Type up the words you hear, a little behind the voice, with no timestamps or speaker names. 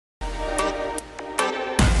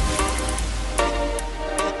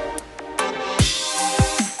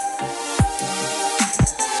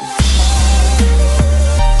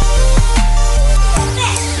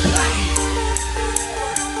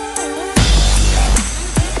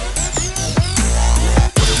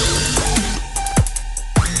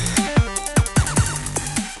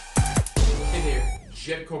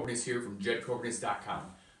Kobernusz here from Kobernusz.com,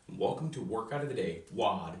 and welcome to Workout of the Day,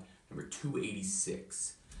 WOD, number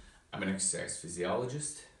 286. I'm an exercise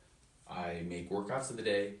physiologist. I make workouts of the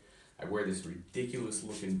day. I wear this ridiculous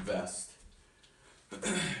looking vest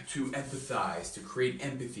to empathize, to create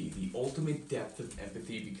empathy, the ultimate depth of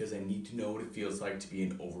empathy, because I need to know what it feels like to be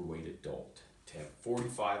an overweight adult, to have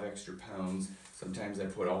 45 extra pounds. Sometimes I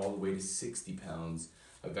put all the way to 60 pounds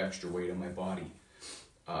of extra weight on my body.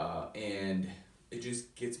 And it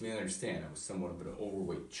just gets me to understand. I was somewhat of an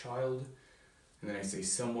overweight child, and then I say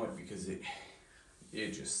somewhat because it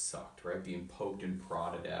just sucked, right? Being poked and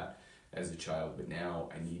prodded at as a child, but now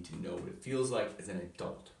I need to know what it feels like as an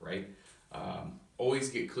adult, right? Always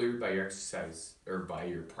get cleared by your exercise or by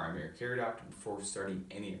your primary care doctor before starting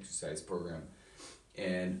any exercise program,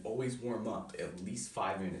 and always warm up at least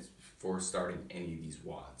 5 minutes before starting any of these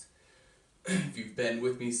WODs. If you've been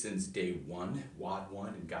with me since day one, WOD 1,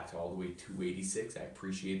 and got to all the way to 286, I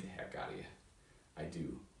appreciate the heck out of you. I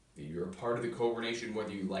do. You're a part of the Cobra Nation,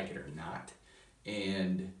 whether you like it or not.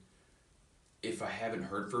 And if I haven't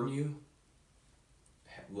heard from you,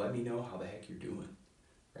 let me know how the heck you're doing,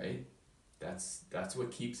 right? That's what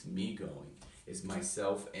keeps me going, is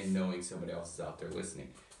myself and knowing somebody else is out there listening.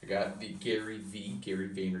 I got the Gary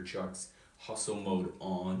Vaynerchuk's hustle mode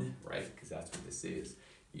on, right? Because that's what this is.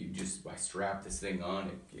 I strap this thing on,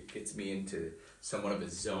 it gets me into somewhat of a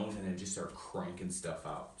zone, and I just start cranking stuff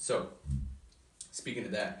out. So, speaking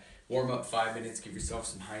of that, warm up 5 minutes, give yourself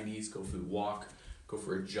some high knees, go for a walk, go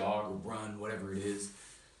for a jog or run, whatever it is,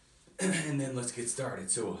 and then let's get started.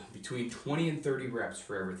 So, between 20 and 30 reps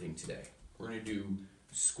for everything today. We're going to do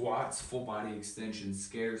squats, full body extensions,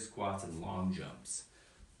 scare squats, and long jumps.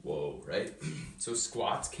 Whoa, right? So,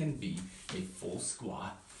 squats can be a full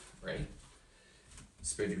squat, right?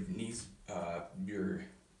 Spread your knees, your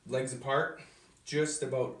legs apart, just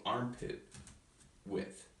about armpit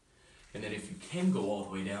width. And then if you can go all the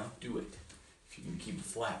way down, do it. If you can keep a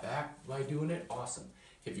flat back by doing it, awesome.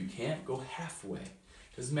 If you can't, go halfway.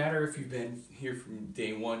 Doesn't matter if you've been here from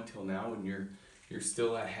day one till now and you're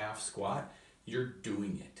still at half squat, you're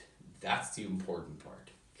doing it. That's the important part.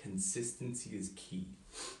 Consistency is key,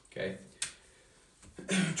 okay?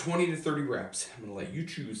 20 to 30 reps. I'm gonna let you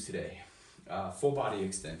choose today. Full body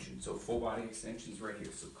extension. So full body extensions right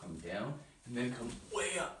here. So come down and then come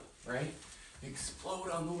way up, right? Explode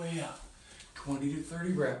on the way up. 20 to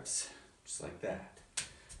 30 reps, just like that.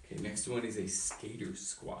 Okay, next one is a skater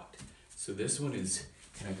squat. So this one is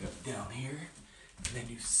kind of go down here and then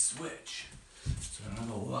you switch. So I don't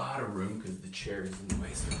have a lot of room because the chair is in the way,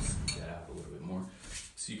 so I'll scoot that out a little bit more.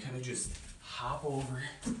 So you kind of just hop over,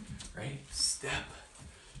 right? Step,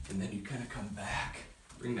 and then you kind of come back.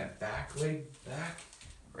 Bring that back leg back,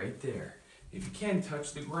 right there. If you can,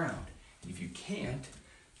 touch the ground. If you can't,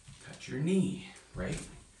 touch your knee, right?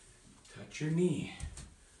 Touch your knee,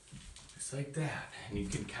 just like that. And you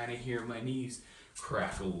can kind of hear my knees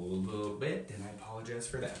crackle a little bit, and I apologize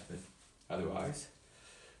for that, but otherwise,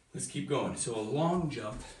 let's keep going. So a long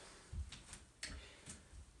jump,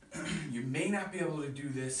 you may not be able to do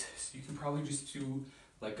this, so you can probably just do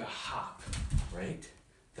like a hop, right?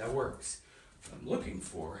 That works. What I'm looking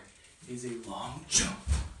for is a long jump,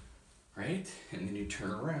 right? And then you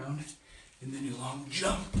turn around, and then you long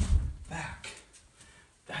jump back.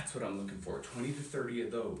 That's what I'm looking for, 20 to 30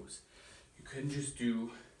 of those. You can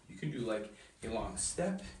do like a long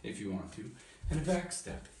step if you want to, and a back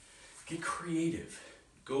step. Get creative.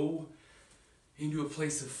 Go into a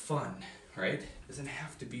place of fun, right? It doesn't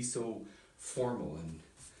have to be so formal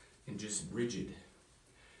and just rigid.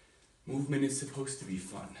 Movement is supposed to be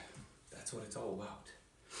fun. That's what it's all about.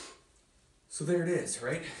 So there it is,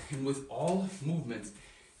 right? And with all movements,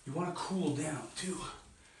 you want to cool down too,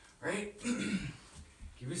 right?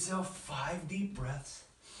 Give yourself 5 deep breaths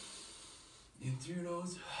in through your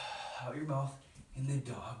nose, out your mouth, in the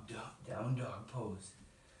down dog pose,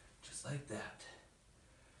 just like that.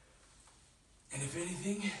 And if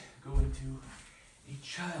anything, go into a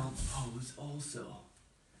child's pose also.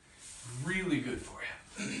 Really good for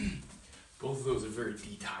you. Both of those are very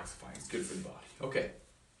detoxifying. It's good for the body. Okay,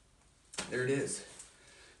 there it is.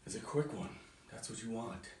 It's a quick one. That's what you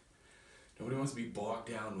want. Nobody wants to be bogged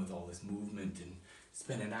down with all this movement and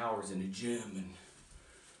spending hours in the gym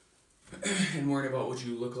and worrying about what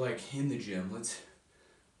you look like in the gym. Let's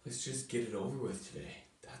just get it over with today.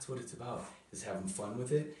 That's what it's about, is having fun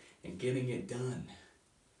with it and getting it done.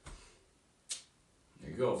 There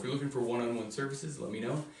you go. If you're looking for one-on-one services, let me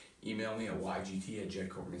know. Email me at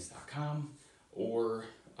ygt@kobernusz.com or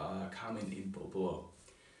comment info below.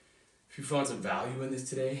 If you found some value in this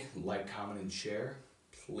today, like, comment, and share,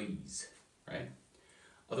 please, right?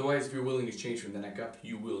 Otherwise, if you're willing to change from the neck up,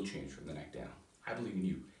 you will change from the neck down. I believe in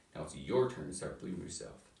you. Now it's your turn to start believing in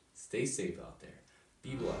yourself. Stay safe out there.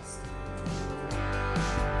 Be blessed.